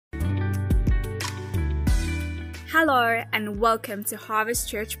Hello and welcome to Harvest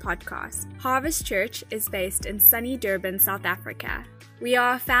Church Podcast. Harvest Church is based in sunny Durban, South Africa. We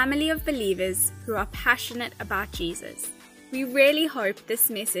are a family of believers who are passionate about Jesus. We really hope this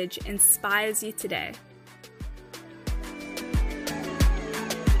message inspires you today.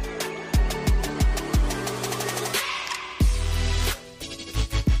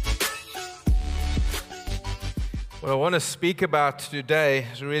 What I want to speak about today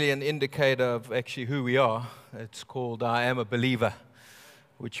is really an indicator of actually who we are. It's called I Am a Believer,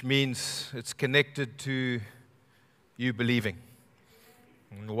 which means it's connected to you believing.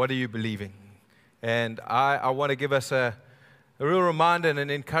 What are you believing? And I want to give us a real reminder and an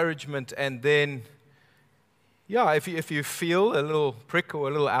encouragement. And then, if you feel a little prick or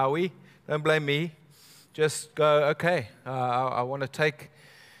a little owie, don't blame me. Just go, okay, I want to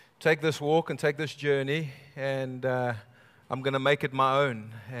take this walk and take this journey, and I'm going to make it my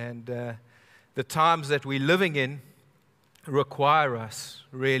own. And the times that we're living in require us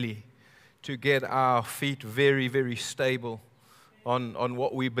really to get our feet very, very stable on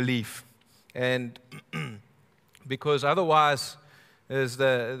what we believe. And because otherwise, as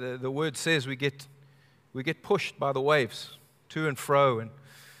the word says, we get pushed by the waves to and fro, and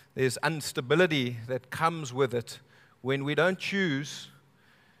there's instability that comes with it when we don't choose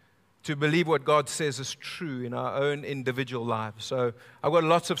to believe what God says is true in our own individual lives. So I've got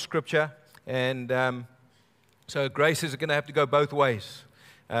lots of scripture, and so grace is going to have to go both ways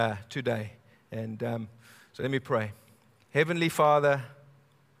today. And so let me pray. Heavenly Father,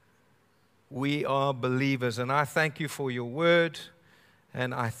 we are believers, and I thank you for your word,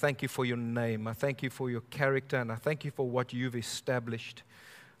 and I thank you for your name. I thank you for your character, and I thank you for what you've established.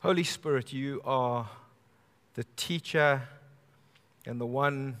 Holy Spirit, you are the teacher and the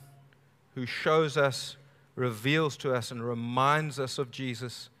one who shows us, reveals to us, and reminds us of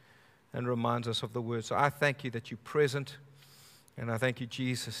Jesus and reminds us of the Word. So I thank you that you're present, and I thank you,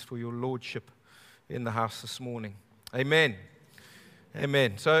 Jesus, for your lordship in the house this morning. Amen.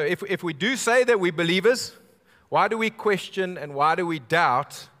 Amen. So if we do say that we're believers, why do we question and why do we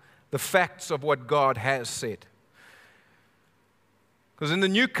doubt the facts of what God has said? Because in the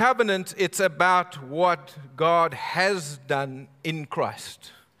new covenant, it's about what God has done in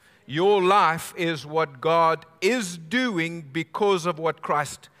Christ. Your life is what God is doing because of what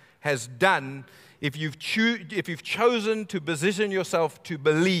Christ has done. If you've chosen to position yourself to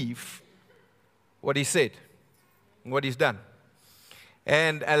believe what He said and what He's done,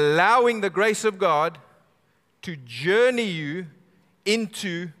 and allowing the grace of God to journey you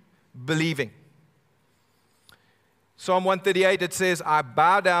into believing. Psalm 138, it says, I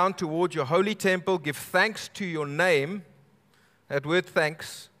bow down toward your holy temple, give thanks to your name. That word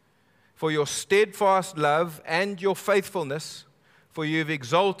thanks. For your steadfast love and your faithfulness, for you've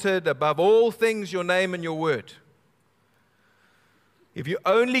exalted above all things your name and your word. If you're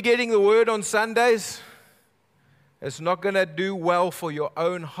only getting the word on Sundays, it's not going to do well for your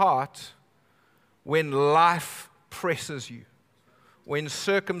own heart when life presses you, when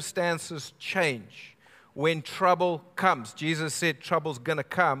circumstances change, when trouble comes. Jesus said trouble's going to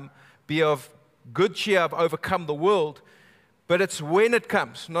come. Be of good cheer, I've overcome the world. But it's when it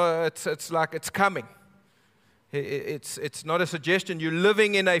comes. No, it's like it's coming. It's not a suggestion. You're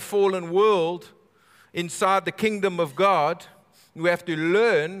living in a fallen world inside the kingdom of God. We have to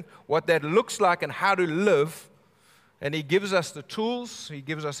learn what that looks like and how to live. And He gives us the tools. He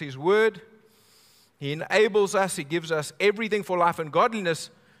gives us His word. He enables us. He gives us everything for life and godliness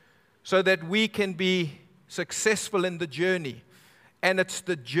so that we can be successful in the journey. And it's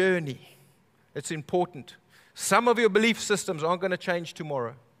the journey. It's important. Some of your belief systems aren't going to change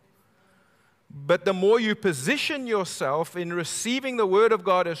tomorrow. But the more you position yourself in receiving the Word of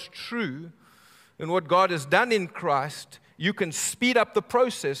God as true and what God has done in Christ, you can speed up the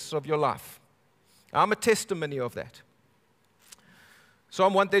process of your life. I'm a testimony of that.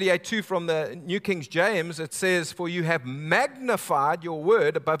 Psalm 138:2 from the New King James, it says, for you have magnified your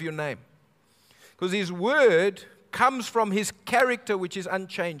word above your name. Because His word comes from His character, which is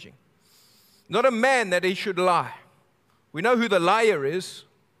unchanging. Not a man that he should lie. We know who the liar is.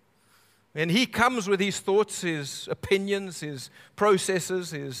 And he comes with his thoughts, his opinions, his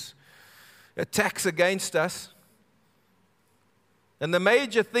processes, his attacks against us. And the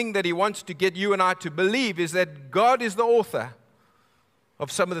major thing that he wants to get you and I to believe is that God is the author of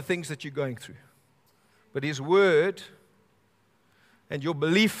some of the things that you're going through. But His word and your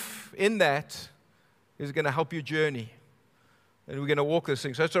belief in that is going to help you journey. And we're going to walk this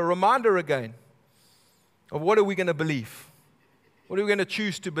thing. So it's a reminder again of what are we going to believe? What are we going to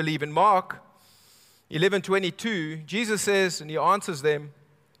choose to believe? In Mark 11:22, Jesus says, and He answers them,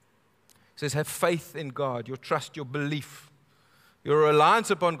 says, have faith in God, your trust, your belief, your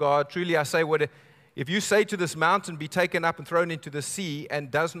reliance upon God. Truly I say, if you say to this mountain, be taken up and thrown into the sea, and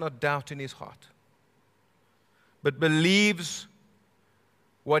does not doubt in his heart, but believes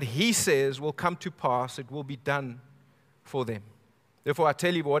what he says will come to pass, it will be done for them. Therefore I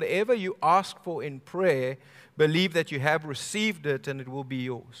tell you, whatever you ask for in prayer, believe that you have received it and it will be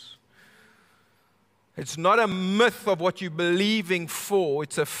yours. It's not a myth of what you're believing for.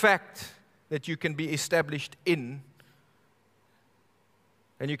 It's a fact that you can be established in,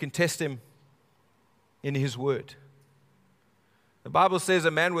 and you can test him in his word. The Bible says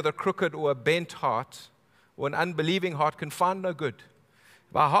a man with a crooked or a bent heart or an unbelieving heart can find no good.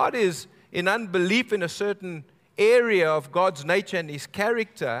 If our heart is in unbelief in a certain area of God's nature and his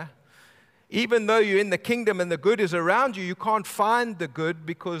character, even though you're in the kingdom and the good is around you, you can't find the good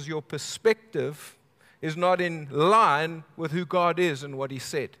because your perspective is not in line with who God is and what he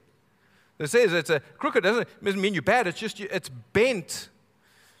said. It says it's a crooked, doesn't mean you're bad, it's just it's bent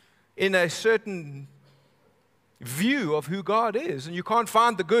in a certain view of who God is, and you can't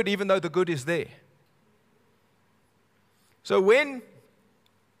find the good even though the good is there. So when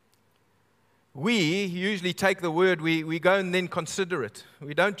we usually take the word, we go and then consider it.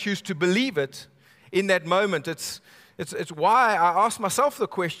 We don't choose to believe it in that moment. It's why I ask myself the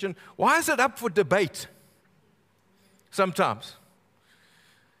question, why is it up for debate sometimes?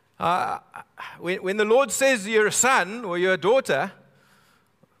 When the Lord says you're a son or you're a daughter,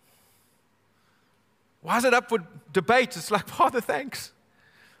 why is it up for debate? It's like, Father, thanks.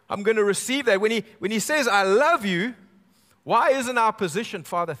 I'm going to receive that. When he says, I love you, why isn't our position,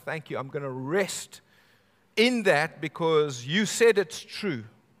 Father, thank you. I'm going to rest in that because you said it's true.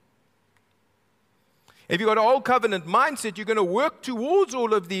 If you've got an old covenant mindset, you're going to work towards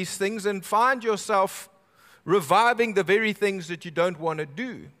all of these things and find yourself reviving the very things that you don't want to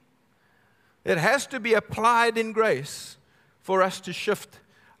do. It has to be applied in grace for us to shift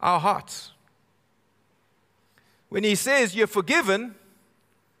our hearts. When he says you're forgiven,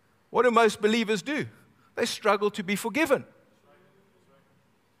 what do most believers do? They struggle to be forgiven.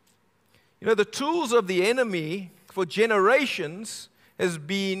 You know, the tools of the enemy for generations has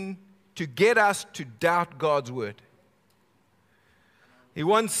been to get us to doubt God's word. He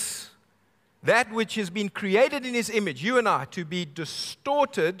wants that which has been created in his image, you and I, to be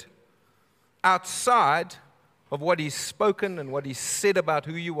distorted outside of what he's spoken and what he's said about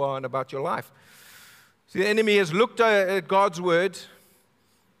who you are and about your life. So the enemy has looked at God's word,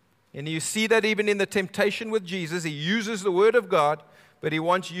 and you see that even in the temptation with Jesus, he uses the word of God, but he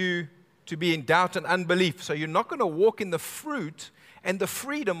wants you to be in doubt and unbelief. So you're not going to walk in the fruit and the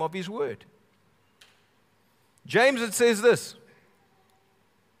freedom of his word. James, it says this.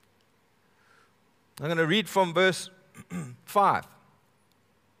 I'm going to read from verse 5.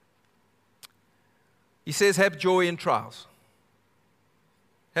 He says, have joy in trials.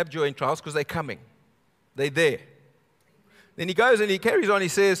 Have joy in trials because they're coming. They're there. Then he goes and he carries on. He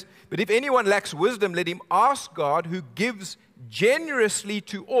says, but if anyone lacks wisdom, let him ask God, who gives generously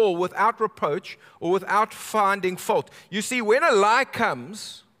to all without reproach or without finding fault. You see, when a lie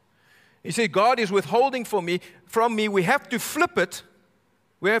comes, you say, God is withholding from me, we have to flip it.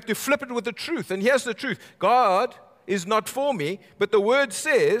 We have to flip it with the truth. And here's the truth. God is not for me, but the word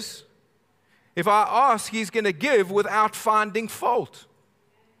says, if I ask, he's going to give without finding fault.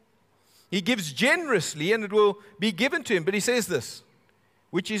 He gives generously and it will be given to him. But he says this,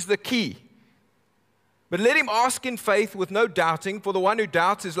 which is the key. But let him ask in faith with no doubting, for the one who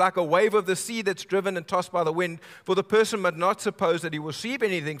doubts is like a wave of the sea that's driven and tossed by the wind. For the person must not suppose that he will receive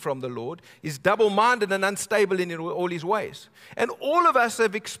anything from the Lord, is double-minded and unstable in all his ways. And all of us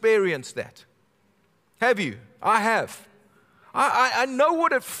have experienced that. Have you? I have. I know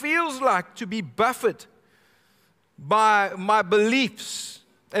what it feels like to be buffeted by my beliefs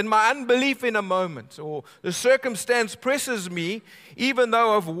and my unbelief in a moment, or the circumstance presses me. Even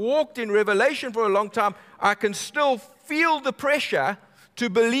though I've walked in revelation for a long time, I can still feel the pressure to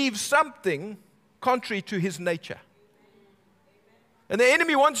believe something contrary to his nature. And the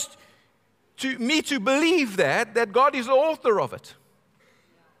enemy wants me to believe that God is the author of it.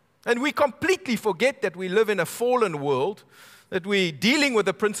 And we completely forget that we live in a fallen world, that we're dealing with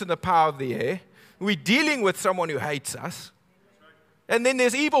the prince and the power of the air, we're dealing with someone who hates us, and then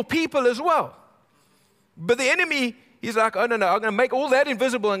there's evil people as well. But the enemy, he's like, oh, no, I'm going to make all that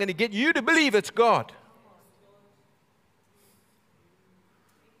invisible. I'm going to get you to believe it's God.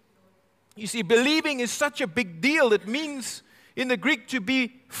 You see, believing is such a big deal. It means, in the Greek, to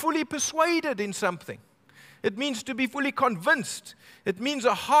be fully persuaded in something. It means to be fully convinced. It means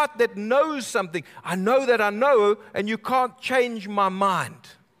a heart that knows something. I know that I know, and you can't change my mind.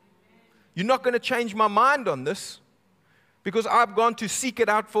 You're not going to change my mind on this because I've gone to seek it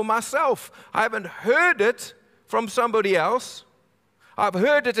out for myself. I haven't heard it from somebody else. I've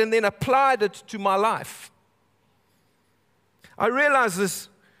heard it and then applied it to my life. I realize this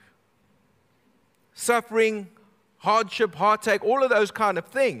suffering, hardship, heartache, all of those kind of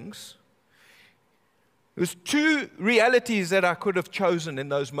things. There's two realities that I could have chosen in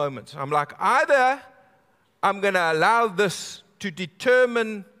those moments. I'm like, either I'm going to allow this to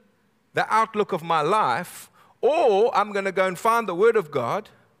determine the outlook of my life, or I'm going to go and find the Word of God,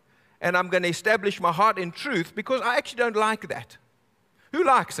 and I'm going to establish my heart in truth, because I actually don't like that. Who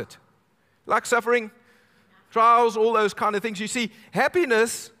likes it? Like suffering, trials, all those kind of things. You see,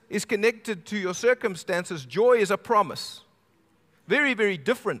 happiness is connected to your circumstances. Joy is a promise. Very, very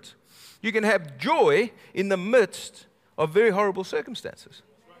different. You can have joy in the midst of very horrible circumstances,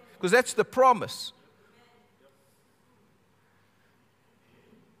 because that's the promise.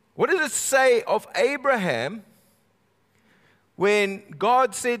 What does it say of Abraham when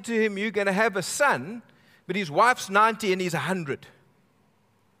God said to him, you're going to have a son, but his wife's 90 and he's 100?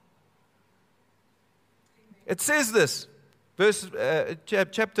 It says this,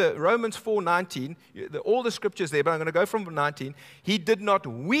 chapter Romans 4:19, all the scriptures there, but I'm going to go from 19. He did not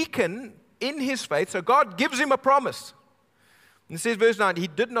weaken in his faith, so God gives him a promise. And it says, verse 9, he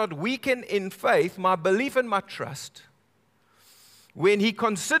did not weaken in faith, my belief and my trust, when he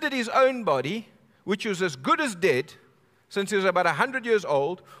considered his own body, which was as good as dead, since he was about 100 years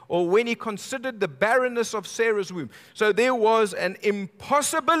old, or when he considered the barrenness of Sarah's womb. So there was an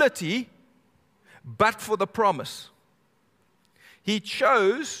impossibility, but for the promise. He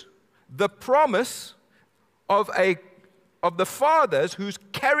chose the promise of the fathers whose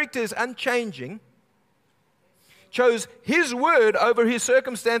character is unchanging, chose his word over his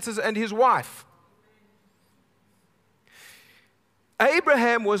circumstances and his wife.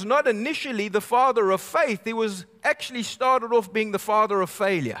 Abraham was not initially the father of faith. He was actually started off being the father of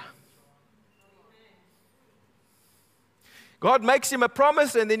failure. God makes him a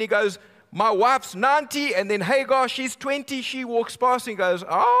promise, and then he goes, my wife's 90, and then Hagar, she's 20. She walks past and goes,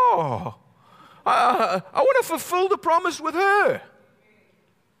 oh, I want to fulfill the promise with her.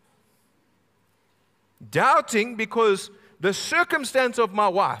 Doubting because the circumstance of my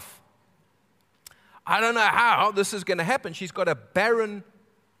wife, I don't know how this is going to happen. She's got a barren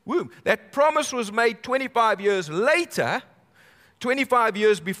womb. That promise was made 25 years later, 25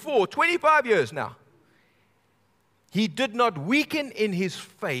 years before, 25 years now. He did not weaken in his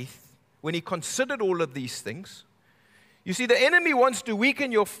faith when he considered all of these things. You see, the enemy wants to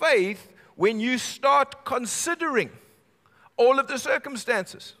weaken your faith when you start considering all of the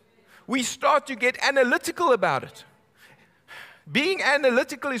circumstances. We start to get analytical about it. Being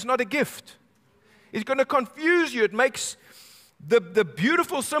analytical is not a gift. It's going to confuse you. It makes the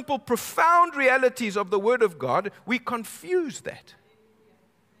beautiful, simple, profound realities of the Word of God, we confuse that.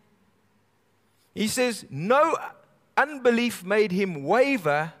 He says, no unbelief made him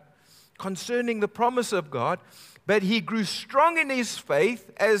waver concerning the promise of God, but he grew strong in his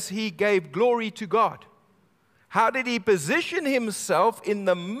faith as he gave glory to God. How did he position himself in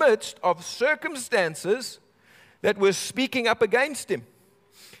the midst of circumstances that were speaking up against him?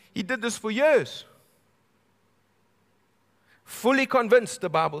 He did this for years. Fully convinced, the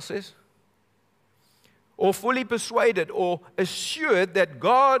Bible says, or fully persuaded or assured that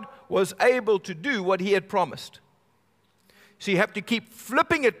God was able to do what he had promised. So you have to keep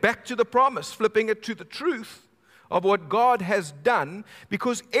flipping it back to the promise, flipping it to the truth of what God has done,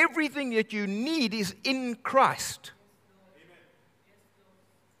 because everything that you need is in Christ.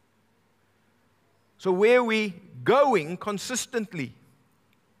 So where are we going consistently?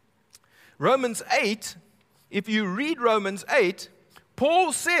 Romans 8, if you read Romans 8,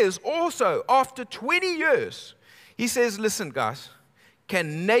 Paul says also, after 20 years, he says, listen guys,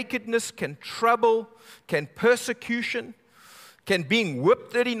 can nakedness, can trouble, can persecution, can being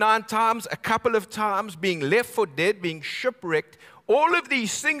whipped 39 times, a couple of times, being left for dead, being shipwrecked, all of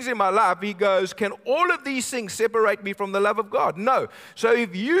these things in my life, he goes, can all of these things separate me from the love of God? No. So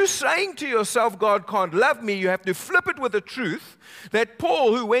if you're saying to yourself, God can't love me, you have to flip it with the truth that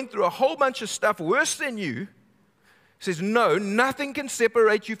Paul, who went through a whole bunch of stuff worse than you, says, no, nothing can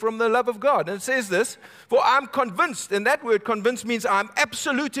separate you from the love of God. And it says this, for I'm convinced, and that word convinced means I'm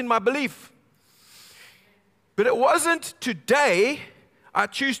absolute in my belief. But it wasn't today I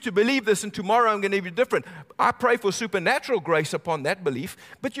choose to believe this and tomorrow I'm going to be different. I pray for supernatural grace upon that belief.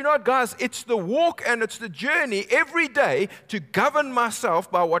 But you know what, guys? It's the walk and it's the journey every day to govern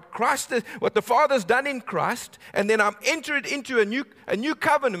myself by what Christ is, what the Father's done in Christ, and then I'm entered into a new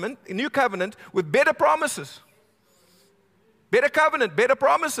covenant with better promises. Better covenant, better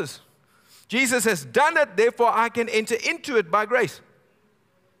promises. Jesus has done it, therefore I can enter into it by grace.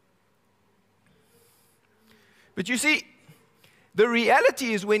 But you see, the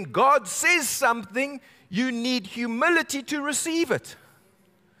reality is when God says something, you need humility to receive it.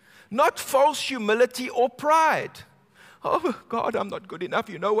 Not false humility or pride. Oh, God, I'm not good enough.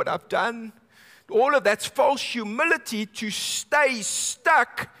 You know what I've done. All of that's false humility to stay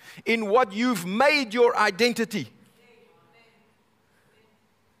stuck in what you've made your identity.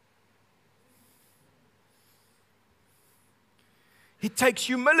 It takes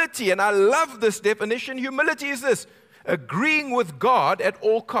humility, and I love this definition. Humility is this: agreeing with God at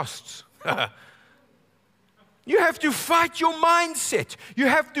all costs. You have to fight your mindset. You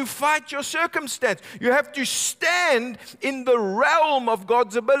have to fight your circumstance. You have to stand in the realm of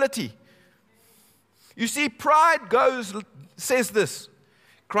God's ability. You see, pride says this: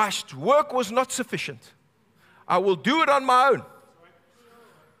 Christ's work was not sufficient. I will do it on my own.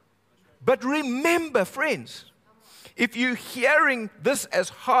 But remember, friends, if you're hearing this as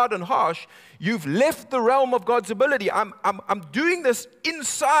hard and harsh, you've left the realm of God's ability. I'm doing this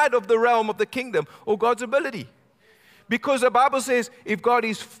inside of the realm of the kingdom or God's ability. Because the Bible says, if God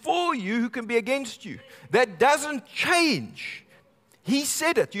is for you, who can be against you? That doesn't change. He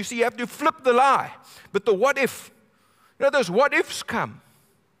said it. You see, you have to flip the lie. But the what if, those what ifs come.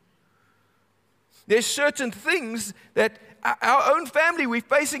 There's certain things that our own family we're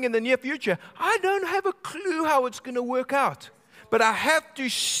facing in the near future. I don't have a clue how it's going to work out. But I have to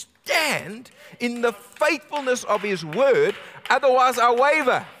stand in the faithfulness of His word. Otherwise, I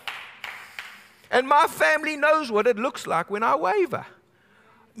waver. And my family knows what it looks like when I waver.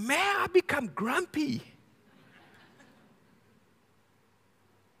 Man, I become grumpy.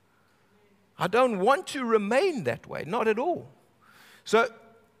 I don't want to remain that way, not at all. So,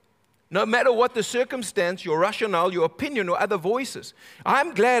 no matter what the circumstance, your rationale, your opinion, or other voices,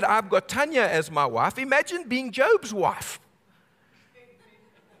 I'm glad I've got Tanya as my wife. Imagine being Job's wife.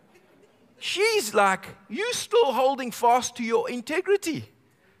 She's like, you still holding fast to your integrity.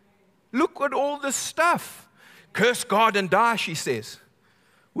 Look at all this stuff. Curse God and die, she says.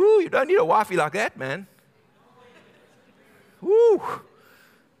 Woo, you don't need a wifey like that, man. Woo.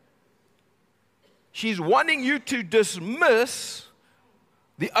 She's wanting you to dismiss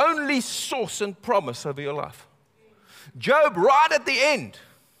the only source and promise of your life. Job, right at the end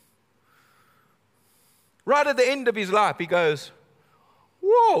of his life, he goes,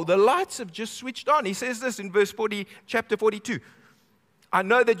 whoa, the lights have just switched on. He says this in verse 40, chapter 42. I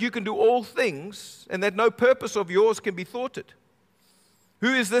know that you can do all things, and that no purpose of yours can be thwarted.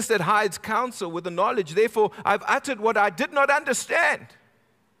 Who is this that hides counsel with the knowledge? Therefore, I've uttered what I did not understand.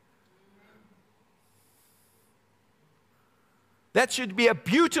 That should be a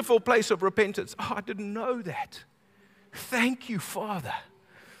beautiful place of repentance. Oh, I didn't know that. Thank you, Father.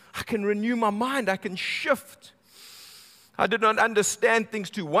 I can renew my mind. I can shift. I did not understand things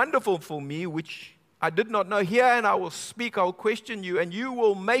too wonderful for me, which I did not know. Here, and I will speak, I will question you, and you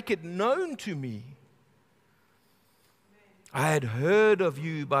will make it known to me. I had heard of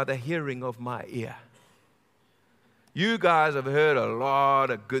you by the hearing of my ear. You guys have heard a lot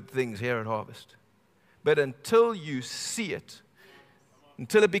of good things here at Harvest. But until you see it,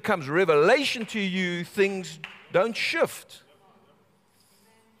 until it becomes revelation to you, things don't shift.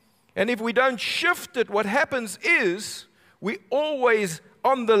 And if we don't shift it, what happens is we always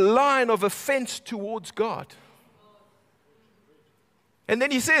on the line of offense towards God. And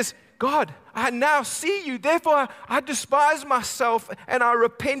then he says, God, I now see you, therefore I despise myself and I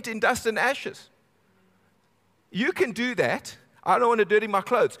repent in dust and ashes. You can do that. I don't want to dirty my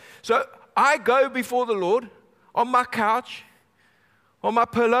clothes. So I go before the Lord on my couch, on my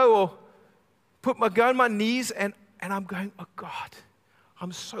pillow, or go on my knees, and I'm going, oh God,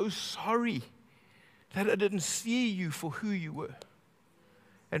 I'm so sorry that I didn't see you for who you were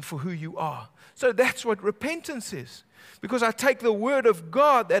and for who you are. So that's what repentance is. Because I take the word of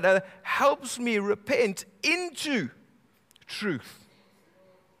God that helps me repent into truth.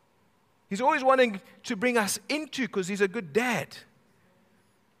 He's always wanting to bring us into, because He's a good dad.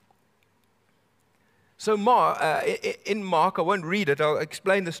 So in Mark, I won't read it, I'll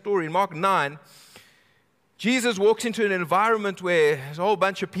explain the story. In Mark 9, Jesus walks into an environment where there's a whole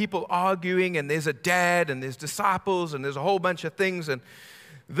bunch of people arguing, and there's a dad, and there's disciples, and there's a whole bunch of things. And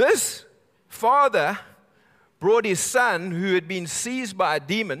this father brought his son, who had been seized by a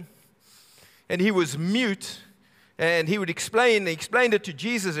demon, and he was mute, and he explained it to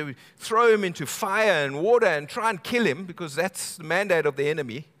Jesus. He would throw him into fire and water and try and kill him, because that's the mandate of the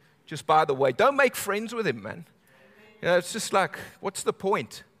enemy. Just by the way, don't make friends with him, man. It's just like, what's the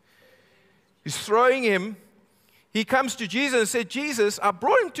point? He's throwing him he comes to Jesus and said, Jesus, I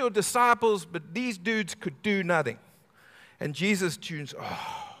brought him to your disciples, but these dudes could do nothing. And Jesus tunes,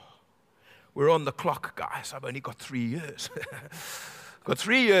 we're on the clock, guys. I've only got 3 years. Got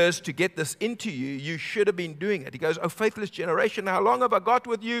 3 years to get this into you. You should have been doing it. He goes, oh, faithless generation, how long have I got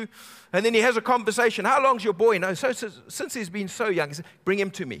with you? And then he has a conversation. How long's your boy? No, since he's been so young, he said, bring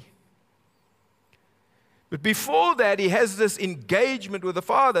him to me. But before that, he has this engagement with the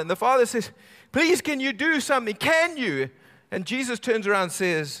Father. And the Father says, please, can you do something? Can you? And Jesus turns around and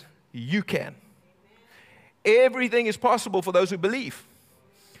says, you can. Everything is possible for those who believe.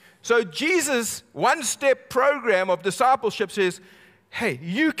 So Jesus' one-step program of discipleship says, hey,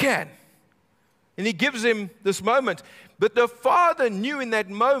 you can. And he gives him this moment. But the Father knew in that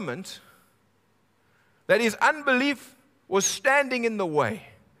moment that his unbelief was standing in the way.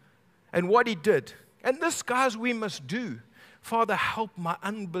 And what he did. And this, guys, we must do. Father, help my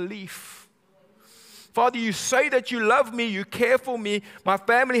unbelief. Father, you say that you love me, you care for me, my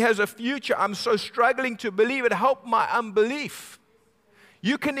family has a future. I'm so struggling to believe it. Help my unbelief.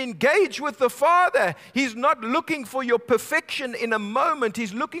 You can engage with the Father. He's not looking for your perfection in a moment.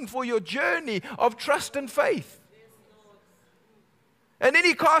 He's looking for your journey of trust and faith. And then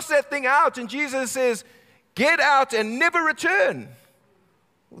he casts that thing out, and Jesus says, get out and never return.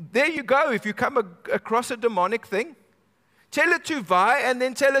 There you go. If you come across a demonic thing, tell it to vie and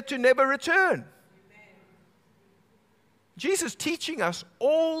then tell it to never return. Amen. Jesus teaching us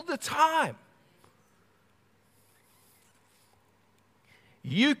all the time.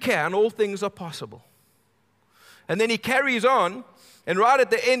 You can, all things are possible. And then he carries on, and right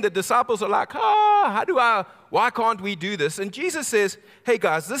at the end, the disciples are like, why can't we do this? And Jesus says, hey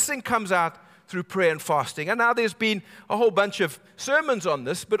guys, this thing comes out through prayer and fasting. And now there's been a whole bunch of sermons on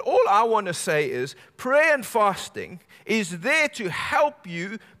this, but all I want to say is prayer and fasting is there to help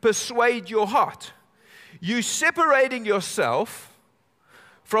you persuade your heart. You separating yourself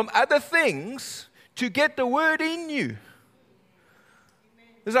from other things to get the word in you.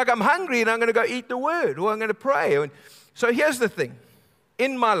 It's like I'm hungry and I'm going to go eat the word, or I'm going to pray. And so here's the thing.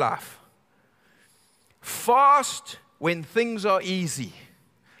 In my life, fast when things are easy.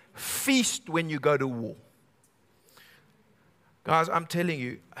 Feast when you go to war. Guys, I'm telling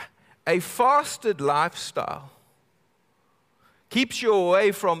you, a fasted lifestyle keeps you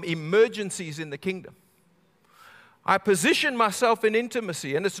away from emergencies in the kingdom. I position myself in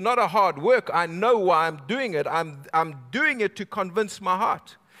intimacy, and it's not a hard work. I know why I'm doing it. I'm doing it to convince my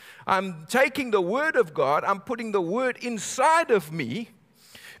heart. I'm taking the word of God, I'm putting the word inside of me,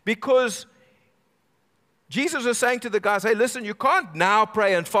 because Jesus is saying to the guys, hey, listen, you can't now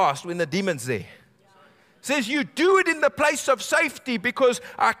pray and fast when the demon's there. Says you do it in the place of safety, because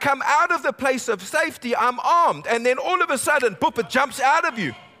I come out of the place of safety, I'm armed, and then all of a sudden, boop, it jumps out of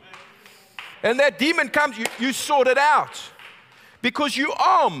you. And that demon comes, you sort it out because you're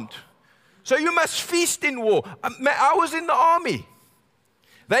armed. So you must feast in war. I was in the army.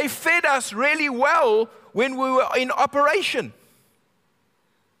 They fed us really well when we were in operation.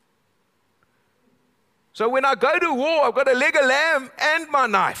 So when I go to war, I've got a leg of lamb and my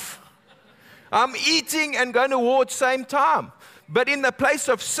knife. I'm eating and going to war at the same time. But in the place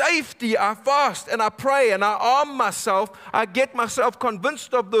of safety, I fast and I pray and I arm myself. I get myself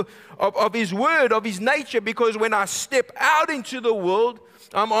convinced of His word, of His nature, because when I step out into the world,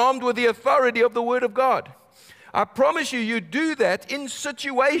 I'm armed with the authority of the word of God. I promise you, you do that in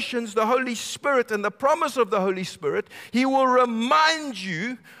situations, the Holy Spirit and the promise of the Holy Spirit, He will remind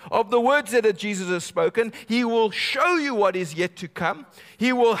you of the words that Jesus has spoken. He will show you what is yet to come.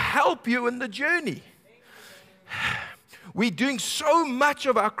 He will help you in the journey. We're doing so much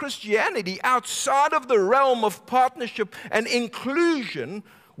of our Christianity outside of the realm of partnership and inclusion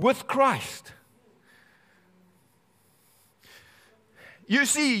with Christ. You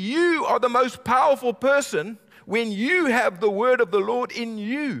see, you are the most powerful person when you have the word of the Lord in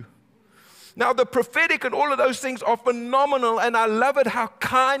you. Now, the prophetic and all of those things are phenomenal, and I love it how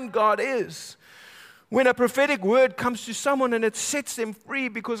kind God is. When a prophetic word comes to someone and it sets them free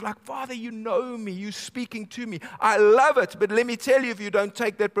because, like, Father, you know me, you're speaking to me. I love it, but let me tell you, if you don't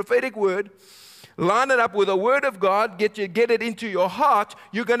take that prophetic word, line it up with the word of God, get it into your heart,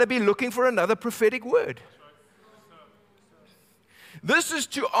 you're going to be looking for another prophetic word. This is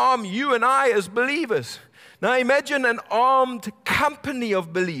to arm you and I as believers. Now imagine an armed company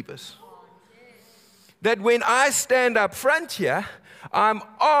of believers. That when I stand up front here, I'm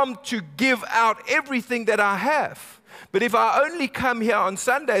armed to give out everything that I have. But if I only come here on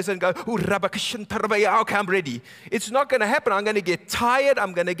Sundays and go, okay, I'm ready, it's not going to happen. I'm going to get tired.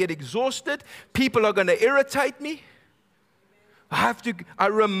 I'm going to get exhausted. People are going to irritate me. I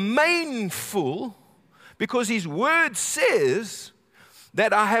remain full Because His Word says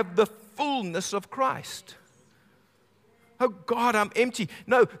that I have the fullness of Christ. Oh God, I'm empty.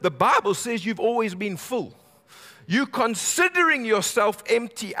 No, the Bible says you've always been full. You're considering yourself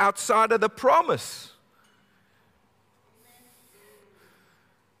empty outside of the promise.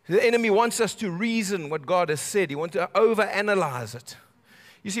 The enemy wants us to reason what God has said. He wants to overanalyze it.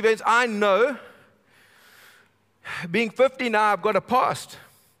 You see, friends, I know, being 50 now, I've got a past.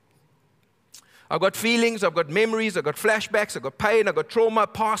 I've got feelings, I've got memories, I've got flashbacks, I've got pain, I've got trauma,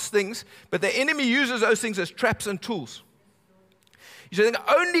 past things. But the enemy uses those things as traps and tools. He's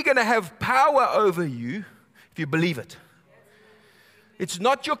only going to have power over you if you believe it. It's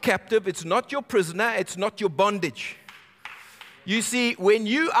not your captive, it's not your prisoner, it's not your bondage. You see, when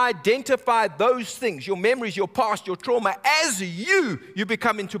you identify those things, your memories, your past, your trauma, as you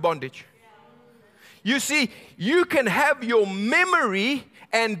become into bondage. You see, you can have your memory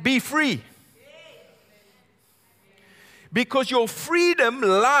and be free. Because your freedom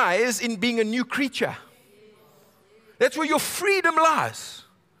lies in being a new creature. That's where your freedom lies,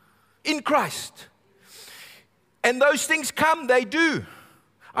 in Christ. And those things come, they do.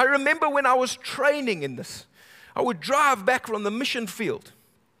 I remember when I was training in this, I would drive back from the mission field.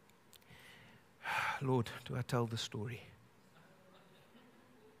 Lord, do I tell the story?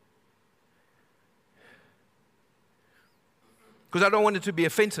 Because I don't want it to be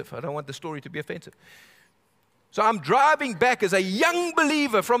offensive. I don't want the story to be offensive. So I'm driving back as a young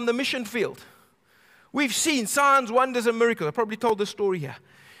believer from the mission field. We've seen signs, wonders, and miracles. I probably told this story here.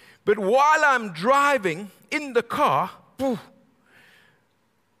 But while I'm driving in the car, the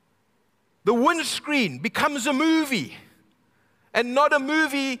windscreen becomes a movie. And not a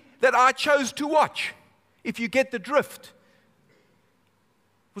movie that I chose to watch, if you get the drift.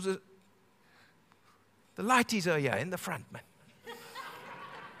 The lighties are here in the front, man.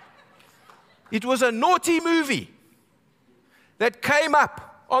 It was a naughty movie that came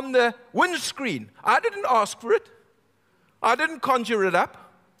up on the windscreen. I didn't ask for it. I didn't conjure it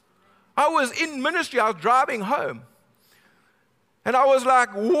up. I was in ministry. I was driving home. And I was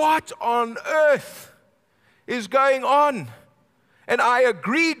like, what on earth is going on? And I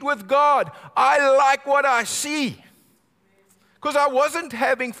agreed with God. I like what I see. Because I wasn't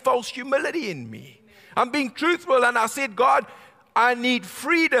having false humility in me. I'm being truthful. And I said, God, I need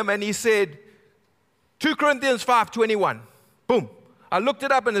freedom. And He said, 2 Corinthians 5:21. Boom. I looked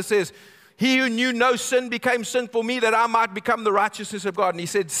it up and it says, He who knew no sin became sin for me that I might become the righteousness of God. And He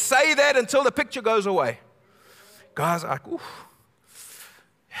said, say that until the picture goes away. Guys,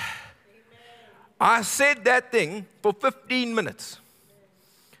 I said that thing for 15 minutes.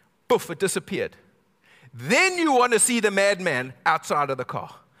 Poof, it disappeared. Then you want to see the madman outside of the car.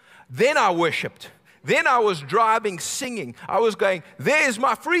 Then I worshiped. Then I was driving, singing. I was going, there's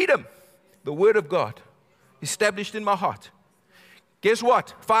my freedom. The Word of God established in my heart. Guess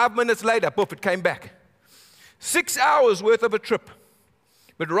what? 5 minutes later, poof, it came back. 6 hours worth of a trip.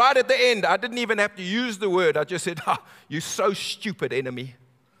 But right at the end, I didn't even have to use the word. I just said, you're so stupid, enemy.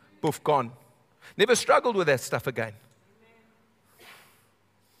 Poof, gone. Never struggled with that stuff again.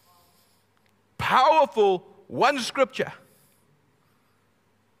 Powerful, one scripture.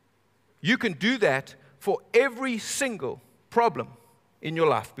 You can do that for every single problem in your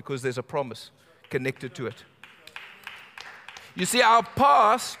life because there's a promise connected to it. You see, our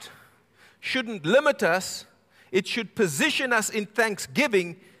past shouldn't limit us. It should position us in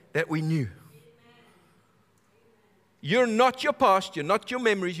thanksgiving that we knew. You're not your past, you're not your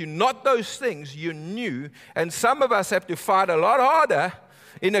memories, you're not those things, you knew. And some of us have to fight a lot harder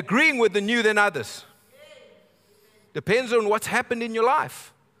in agreeing with the new than others. Depends on what's happened in your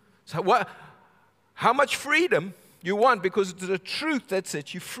life. So how much freedom you want, because it's the truth that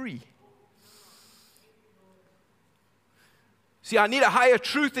sets you free. See, I need a higher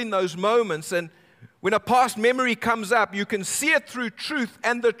truth in those moments, and when a past memory comes up, you can see it through truth,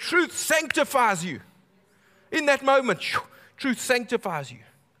 and the truth sanctifies you. In that moment, truth sanctifies you.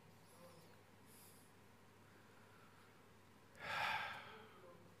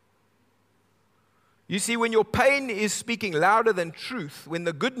 You see, when your pain is speaking louder than truth, when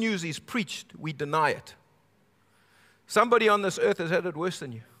the good news is preached, we deny it. Somebody on this earth has had it worse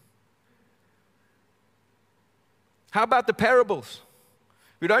than you. How about the parables?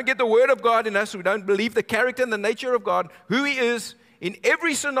 We don't get the Word of God in us. We don't believe the character and the nature of God, who He is. In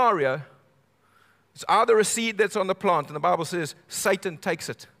every scenario, it's either a seed that's on the plant, and the Bible says Satan takes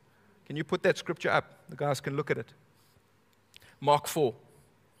it. Can you put that scripture up? The guys can look at it. Mark 4.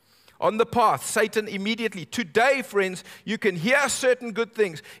 On the path, Satan immediately. Today, friends, you can hear certain good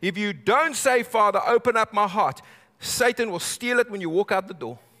things. If you don't say, Father, open up my heart, Satan will steal it when you walk out the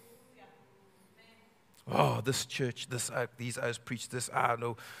door. oh, this church, these oaks preach this.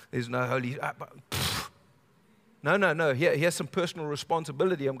 No, there's no holy. No. Here's some personal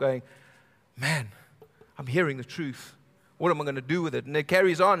responsibility. I'm going, man, I'm hearing the truth. What am I going to do with it? And it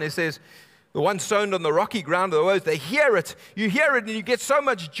carries on. It says, the one sown on the rocky ground of the roads, they hear it. You hear it and you get so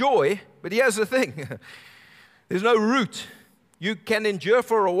much joy. But here's the thing. There's no root. You can endure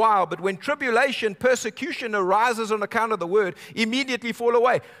for a while, but when tribulation, persecution arises on account of the word, immediately fall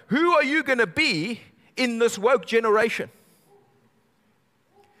away. Who are you going to be in this woke generation?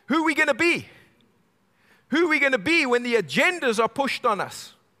 Who are we going to be? Who are we going to be when the agendas are pushed on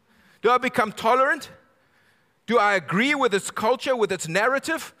us? Do I become tolerant? Do I agree with its culture, with its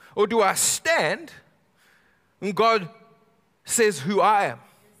narrative? Or do I stand when God says who I am?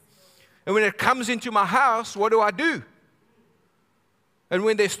 And when it comes into my house, what do I do? And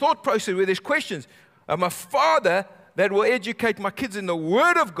when there's thought process, when there's questions, I'm a father that will educate my kids in the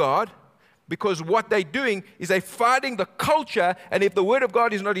Word of God, because what they're doing is they're fighting the culture, and if the Word of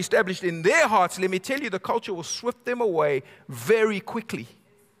God is not established in their hearts, let me tell you, the culture will swift them away very quickly.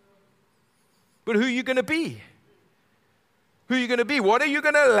 But who are you going to be? Who are you going to be? What are you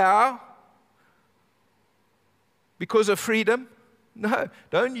going to allow because of freedom? No,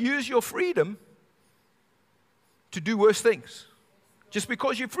 don't use your freedom to do worse things. Just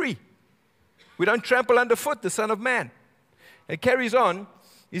because you're free. We don't trample underfoot the Son of Man. It carries on.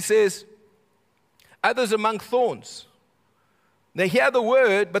 He says, others among thorns. They hear the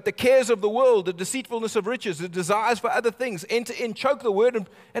word, but the cares of the world, the deceitfulness of riches, the desires for other things enter in, choke the word,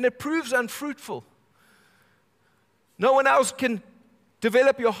 and it proves unfruitful. No one else can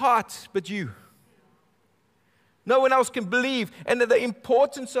develop your heart but you. No one else can believe, and the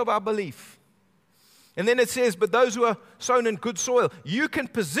importance of our belief. And then it says, but those who are sown in good soil, you can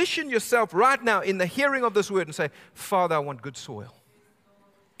position yourself right now in the hearing of this word and say, Father, I want good soil.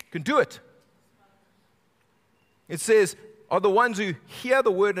 You can do it. It says, are the ones who hear the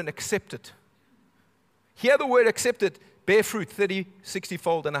word and accept it. Hear the word, accept it, bear fruit 30,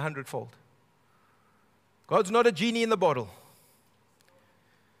 60-fold, and 100-fold. God's not a genie in the bottle.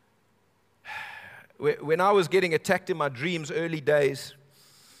 When I was getting attacked in my dreams early days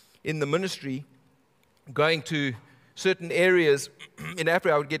in the ministry, going to certain areas in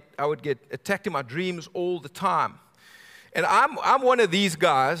Africa, I would get attacked in my dreams all the time. And I'm one of these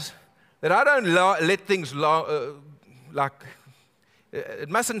guys that I don't let things it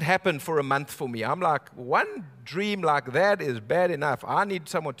mustn't happen for a month for me. I'm like, one dream like that is bad enough. I need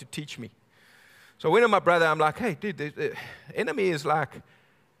someone to teach me. So I went to my brother, I'm like, hey, dude, the enemy is like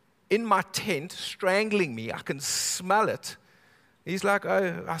in my tent strangling me. I can smell it. He's like,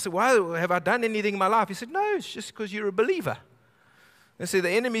 oh. I said, well, have I done anything in my life? He said, no, it's just because you're a believer. I said, the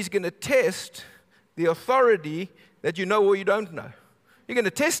enemy's going to test the authority that you know or you don't know. You're going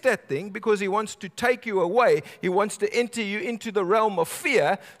to test that thing because he wants to take you away. He wants to enter you into the realm of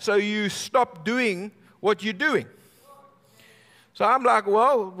fear so you stop doing what you're doing. So I'm like,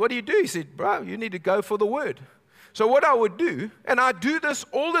 well, what do you do? He said, bro, you need to go for the word. So what I would do, and I do this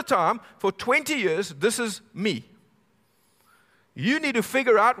all the time for 20 years, this is me. You need to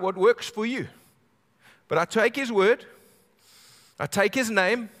figure out what works for you. But I take his word, I take his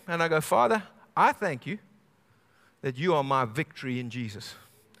name, and I go, Father, I thank you that you are my victory in Jesus.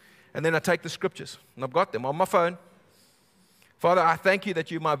 And then I take the scriptures, and I've got them on my phone. Father, I thank you that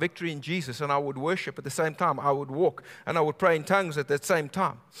you're my victory in Jesus, and I would worship at the same time. I would walk, and I would pray in tongues at that same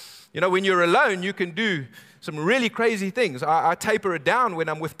time. You know, when you're alone, you can do some really crazy things. I taper it down when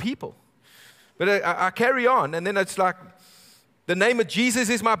I'm with people. But I carry on, and then it's like, the name of Jesus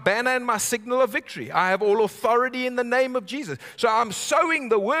is my banner and my signal of victory. I have all authority in the name of Jesus. So I'm sowing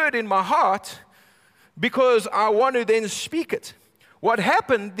the word in my heart because I want to then speak it. What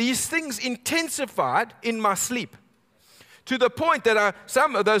happened, these things intensified in my sleep. To the point that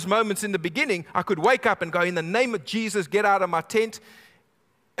some of those moments in the beginning, I could wake up and go, in the name of Jesus, get out of my tent.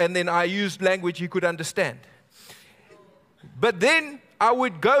 And then I used language he could understand. But then I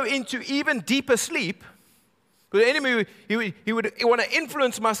would go into even deeper sleep. The enemy, he would want to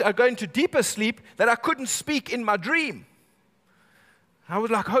influence myself. I'd go into deeper sleep that I couldn't speak in my dream. I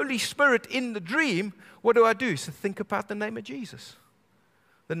was like, Holy Spirit, in the dream, what do I do? So think about the name of Jesus.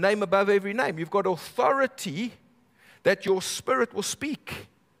 The name above every name. You've got authority that your spirit will speak.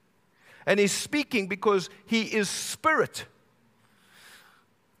 And he's speaking because he is spirit.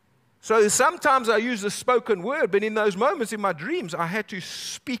 So sometimes I use the spoken word, but in those moments in my dreams, I had to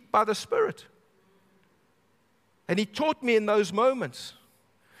speak by the Spirit. And he taught me in those moments.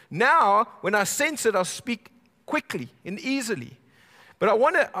 Now, when I sense it, I'll speak quickly and easily. But I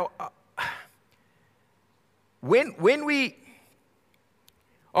want to, when we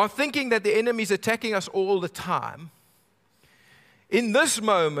are thinking that the enemy is attacking us all the time, in this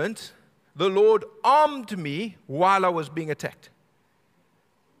moment, the Lord armed me while I was being attacked.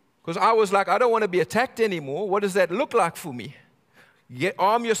 Because I was like, I don't want to be attacked anymore. What does that look like for me?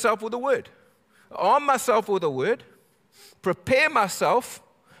 Arm yourself with the word. Arm myself with the word. Prepare myself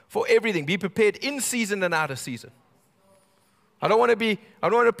for everything. Be prepared in season and out of season. I don't want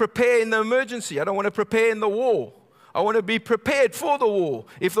to prepare in the emergency. I don't want to prepare in the war. I want to be prepared for the war.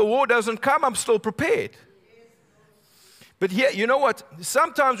 If the war doesn't come, I'm still prepared. But here, you know what?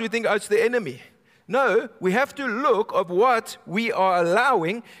 Sometimes we think, oh, it's the enemy. No, we have to look at what we are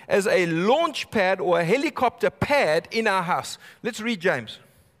allowing as a launch pad or a helicopter pad in our house. Let's read James.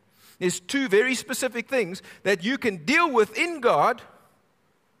 There's two very specific things that you can deal with in God.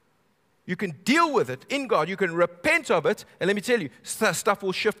 You can deal with it in God. You can repent of it. And let me tell you, stuff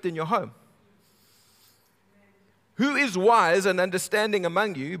will shift in your home. Who is wise and understanding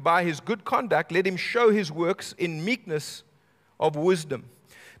among you? By his good conduct, let him show his works in meekness of wisdom.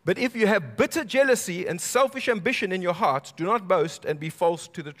 But if you have bitter jealousy and selfish ambition in your hearts, do not boast and be false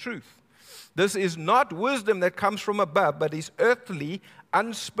to the truth. This is not wisdom that comes from above, but is earthly,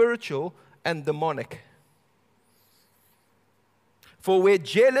 unspiritual, and demonic. For where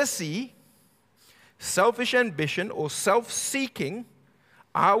jealousy, selfish ambition, or self-seeking,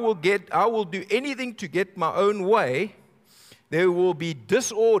 I will do anything to get my own way, there will be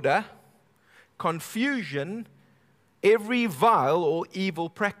disorder, confusion, every vile or evil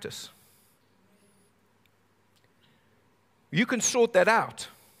practice. You can sort that out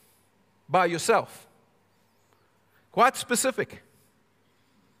by yourself. Quite specific.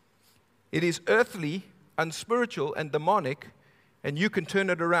 It is earthly, unspiritual, and demonic, and you can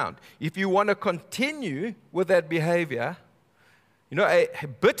turn it around. If you want to continue with that behavior, you know,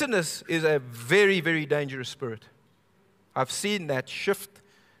 bitterness is a very, very dangerous spirit. I've seen that shift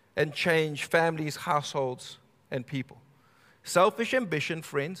and change families, households, and people. Selfish ambition,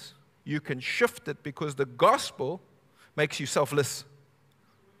 friends, you can shift it because the gospel makes you selfless,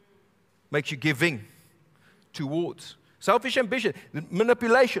 makes you giving towards. Selfish ambition,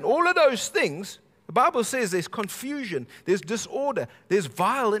 manipulation, all of those things, the Bible says there's confusion, there's disorder, there's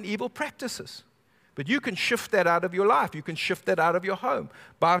vile and evil practices. But you can shift that out of your life. You can shift that out of your home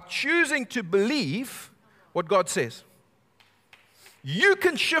by choosing to believe what God says. You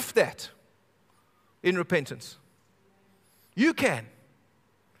can shift that in repentance. You can.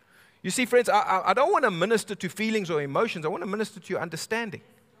 You see, friends, I don't want to minister to feelings or emotions. I want to minister to your understanding.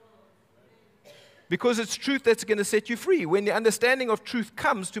 Because it's truth that's going to set you free. When the understanding of truth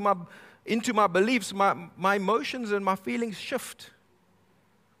comes into my beliefs, my emotions and my feelings shift.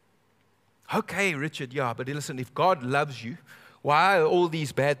 Okay, Richard, yeah, but listen, if God loves you, why are all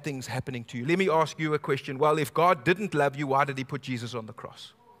these bad things happening to you? Let me ask you a question. Well, if God didn't love you, why did he put Jesus on the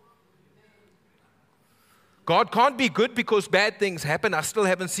cross? God can't be good because bad things happen. I still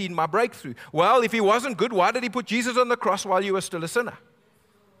haven't seen my breakthrough. Well, if he wasn't good, why did he put Jesus on the cross while you were still a sinner?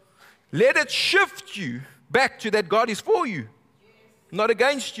 Let it shift you back to that God is for you, not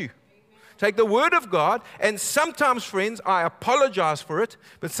against you. Take the word of God, and sometimes, friends, I apologize for it,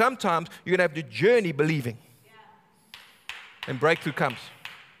 but sometimes you're going to have to journey believing. And breakthrough comes.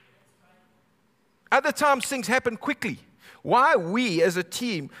 Other times things happen quickly. Why we as a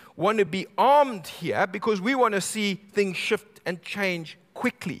team want to be armed here? Because we want to see things shift and change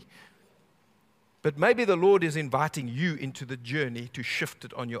quickly. But maybe the Lord is inviting you into the journey to shift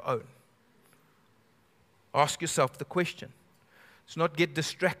it on your own. Ask yourself the question. Let's not get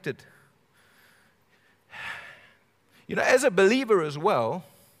distracted. You know, as a believer as well,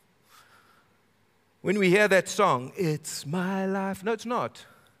 when we hear that song, it's my life. No, it's not.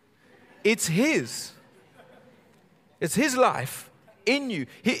 It's his. It's his life in you.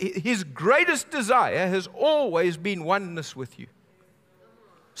 His greatest desire has always been oneness with you.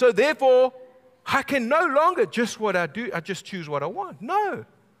 So therefore, I can no longer just what I do, I just choose what I want. No,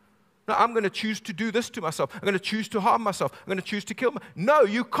 I'm going to choose to do this to myself. I'm going to choose to harm myself. I'm going to choose to kill myself. No,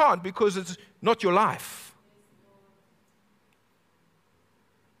 you can't, because it's not your life.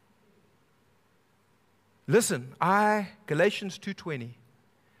 Listen, Galatians 2:20,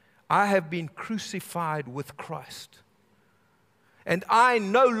 I have been crucified with Christ, and I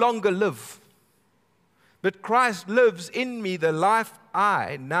no longer live, but Christ lives in me. The life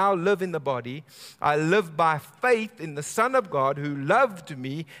I now live in the body, I live by faith in the Son of God who loved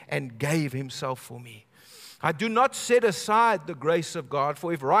me and gave himself for me. I do not set aside the grace of God,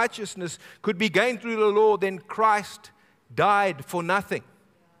 for if righteousness could be gained through the law, then Christ died for nothing.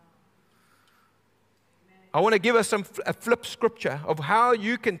 I want to give us a flip scripture of how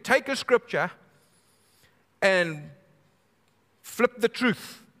you can take a scripture and flip the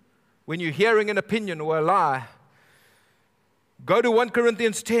truth when you're hearing an opinion or a lie, go to 1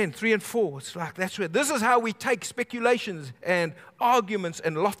 Corinthians 10, 3 and 4. It's like, this is how we take speculations and arguments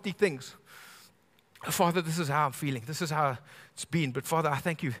and lofty things. Father, this is how I'm feeling. This is how it's been. But Father, I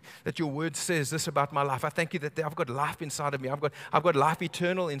thank you that your word says this about my life. I thank you that I've got life inside of me. I've got life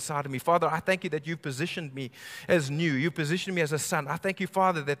eternal inside of me. Father, I thank you that you've positioned me as new. You've positioned me as a son. I thank you,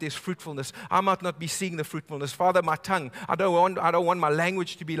 Father, that there's fruitfulness. I might not be seeing the fruitfulness. Father, my tongue, I don't want my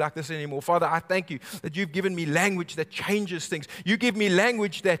language to be like this anymore. Father, I thank you that you've given me language that changes things. You give me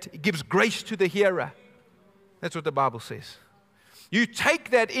language that gives grace to the hearer. That's what the Bible says. You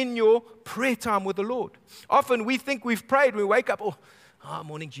take that in your prayer time with the Lord. Often we think we've prayed, we wake up,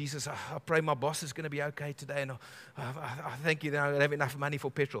 morning, Jesus, I pray my boss is going to be okay today, and I thank you that I have enough money for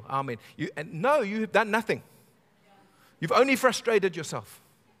petrol. Amen. No, you have done nothing. You've only frustrated yourself.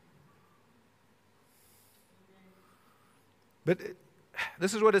 But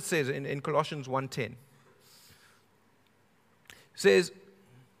this is what it says in Colossians 1:10. It says,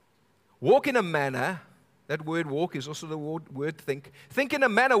 walk in a manner. That word walk is also the word think. Think in a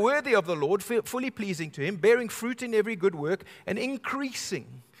manner worthy of the Lord, fully pleasing to Him, bearing fruit in every good work, and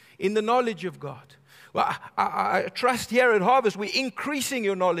increasing in the knowledge of God. Well, I trust here at Harvest, we're increasing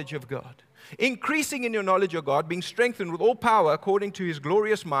your knowledge of God. Increasing in your knowledge of God, being strengthened with all power according to His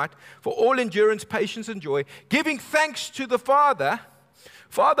glorious might, for all endurance, patience, and joy, giving thanks to the Father.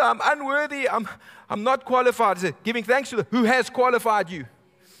 Father, I'm unworthy, I'm not qualified. Giving thanks to who has qualified you.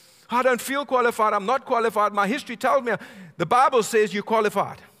 I don't feel qualified. I'm not qualified. My history tells me. The Bible says you're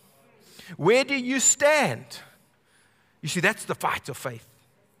qualified. Where do you stand? You see, that's the fight of faith.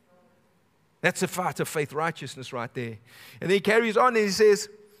 That's the fight of faith, righteousness right there. And then he carries on and he says,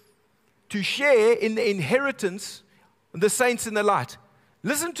 to share in the inheritance of the saints in the light.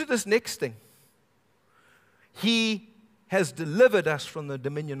 Listen to this next thing. He has delivered us from the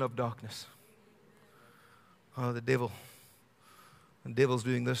dominion of darkness. Oh, the devil. The devil's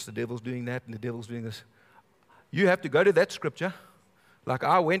doing this, the devil's doing that, and the devil's doing this. You have to go to that scripture, like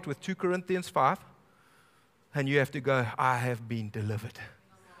I went with 2 Corinthians 5, and you have to go, I have been delivered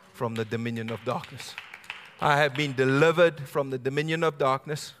from the dominion of darkness. I have been delivered from the dominion of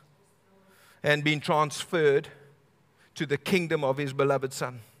darkness and been transferred to the kingdom of His beloved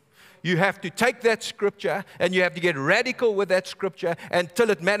Son. You have to take that scripture and you have to get radical with that scripture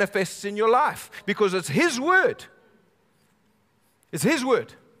until it manifests in your life, because it's His word. It's His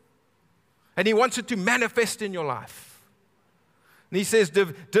word. And He wants it to manifest in your life. And He says,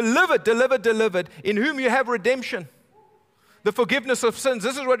 delivered, in whom you have redemption. The forgiveness of sins.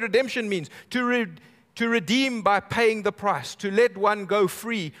 This is what redemption means. To redeem by paying the price. To let one go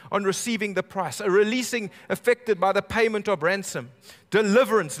free on receiving the price. A releasing effected by the payment of ransom.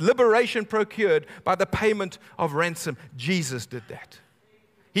 Deliverance, liberation procured by the payment of ransom. Jesus did that.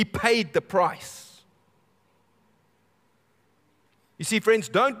 He paid the price. You see, friends,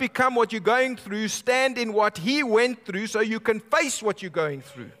 don't become what you're going through. Stand in what He went through so you can face what you're going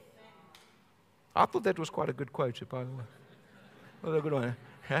through. I thought that was quite a good quote, by the way. What a good one.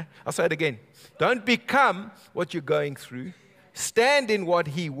 Huh? I'll say it again. Don't become what you're going through. Stand in what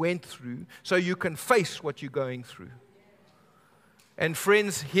He went through so you can face what you're going through. And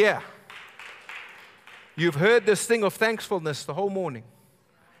friends, here, you've heard this thing of thankfulness the whole morning.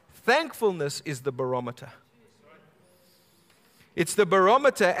 Thankfulness is the barometer. It's the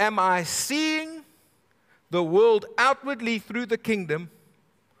barometer. Am I seeing the world outwardly through the kingdom,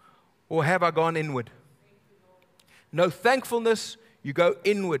 or have I gone inward? No thankfulness, you go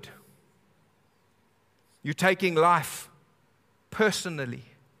inward. You're taking life personally.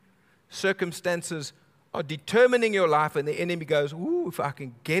 Circumstances are determining your life, and the enemy goes, ooh, if I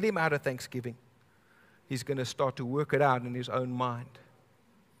can get him out of Thanksgiving, he's going to start to work it out in his own mind.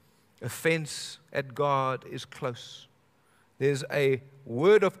 Offense at God is close. There's a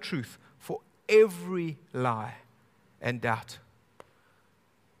word of truth for every lie and doubt.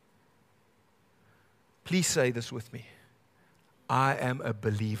 Please say this with me. I am a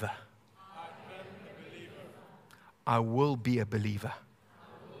believer. I will be a believer.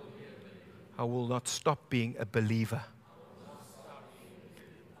 I will not stop being a believer.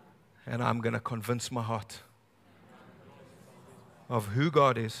 And I'm going to convince my heart of who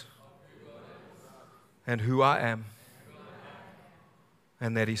God is and who I am.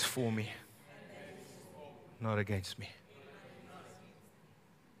 And that He's for me, not against me.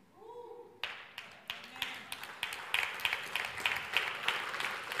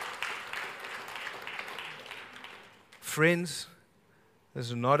 Friends, this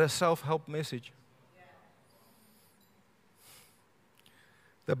is not a self-help message.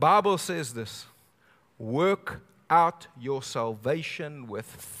 The Bible says this: work out your salvation with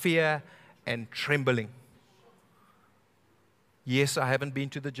fear and trembling. Yes, I haven't been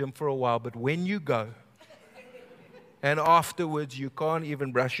to the gym for a while, but when you go, and afterwards you can't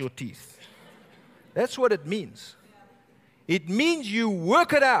even brush your teeth. That's what it means. It means you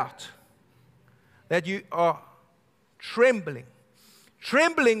work it out, that you are trembling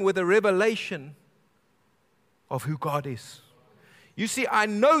with a revelation of who God is. You see, I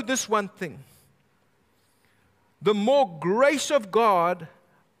know this one thing. The more grace of God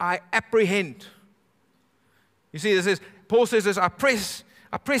I apprehend. You see, Paul says this, I press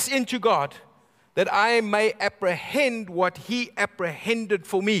into God that I may apprehend what He apprehended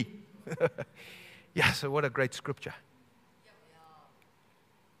for me. Yeah, so what a great scripture.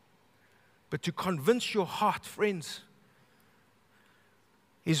 But to convince your heart, friends,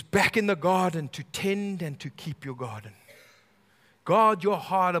 is back in the garden to tend and to keep your garden. Guard your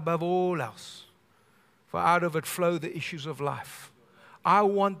heart above all else, for out of it flow the issues of life. I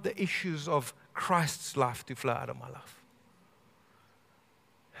want the issues of Christ's life to flow out of my life.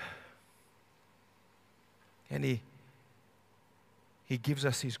 And He gives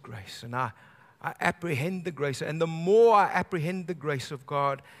us His grace. And I apprehend the grace. And the more I apprehend the grace of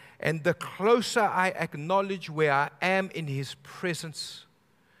God, and the closer I acknowledge where I am in His presence,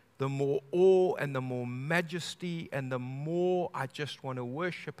 the more awe and the more majesty and the more I just want to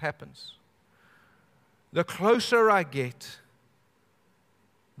worship happens. The closer I get,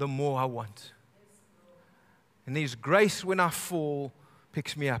 the more I want. And His grace, when I fall,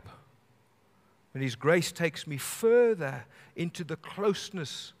 picks me up. And His grace takes me further into the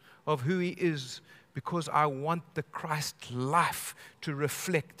closeness of who He is, because I want the Christ life to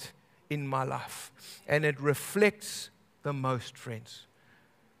reflect in my life. And it reflects the most, friends,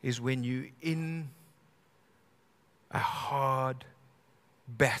 is when you're in a hard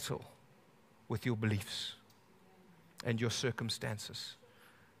battle with your beliefs and your circumstances.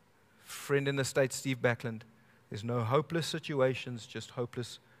 Friend in the States, Steve Backlund, there's no hopeless situations, just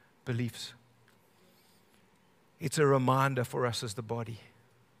hopeless beliefs. It's a reminder for us as the body.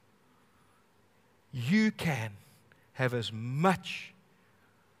 You can have as much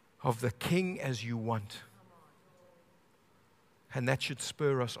of the King as you want. And that should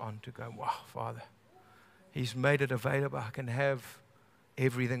spur us on to go, wow, Father, He's made it available. I can have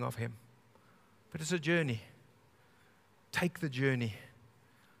everything of Him. But it's a journey. Take the journey.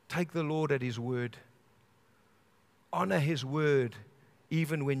 Take the Lord at His word. Honor His word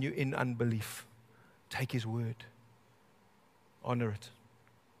even when you're in unbelief. Take His word. Honor it.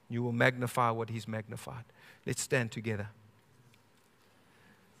 You will magnify what He's magnified. Let's stand together.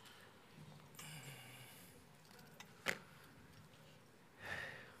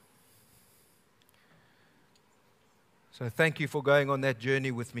 So thank you for going on that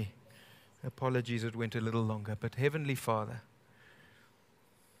journey with me. Apologies, it went a little longer. But Heavenly Father,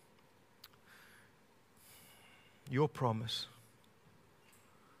 your promise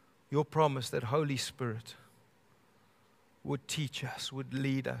that Holy Spirit would teach us, would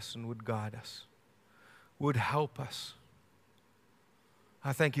lead us, and would guide us, would help us.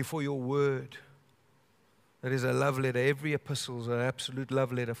 I thank you for your word. That is a love letter. Every epistle is an absolute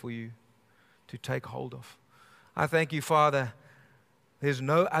love letter for you to take hold of. I thank you, Father. There's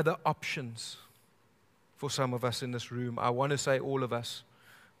no other options for some of us in this room. I want to say all of us,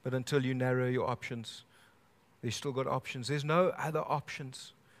 but until you narrow your options, there's still got options. There's no other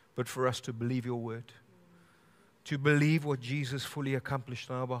options but for us to believe your word, to believe what Jesus fully accomplished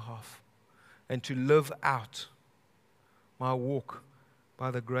on our behalf, and to live out my walk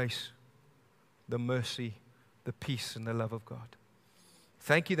by the grace, the mercy, the peace, and the love of God.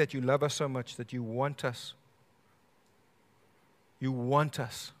 Thank you that you love us so much that you want us. You want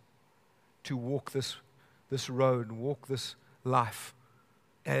us to walk this road, walk this life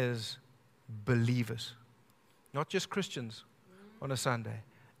as believers. Not just Christians on a Sunday,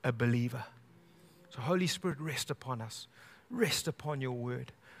 a believer. So Holy Spirit, rest upon us. Rest upon your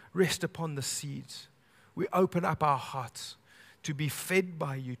word. Rest upon the seeds. We open up our hearts to be fed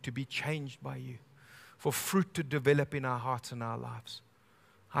by you, to be changed by you, for fruit to develop in our hearts and our lives.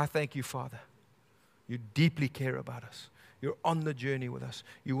 I thank you, Father. You deeply care about us. You're on the journey with us.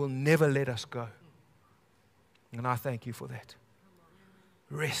 You will never let us go. And I thank you for that.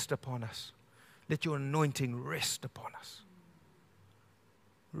 Rest upon us. Let your anointing rest upon us.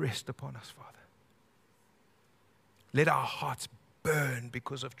 Rest upon us, Father. Let our hearts burn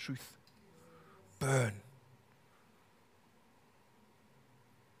because of truth. Burn.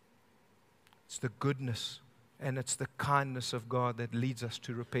 It's the goodness and it's the kindness of God that leads us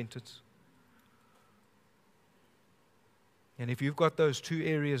to repentance. And if you've got those two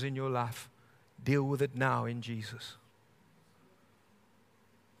areas in your life, Deal with it now in Jesus.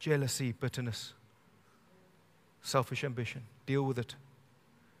 Jealousy, bitterness, selfish ambition. Deal with it.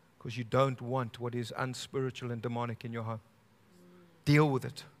 Because you don't want what is unspiritual and demonic in your home. Deal with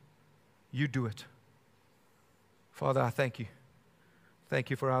it. You do it. Father, I thank you. Thank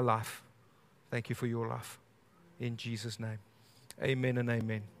you for our life. Thank you for your life. In Jesus' name. Amen and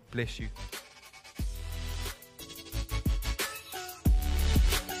amen. Bless you.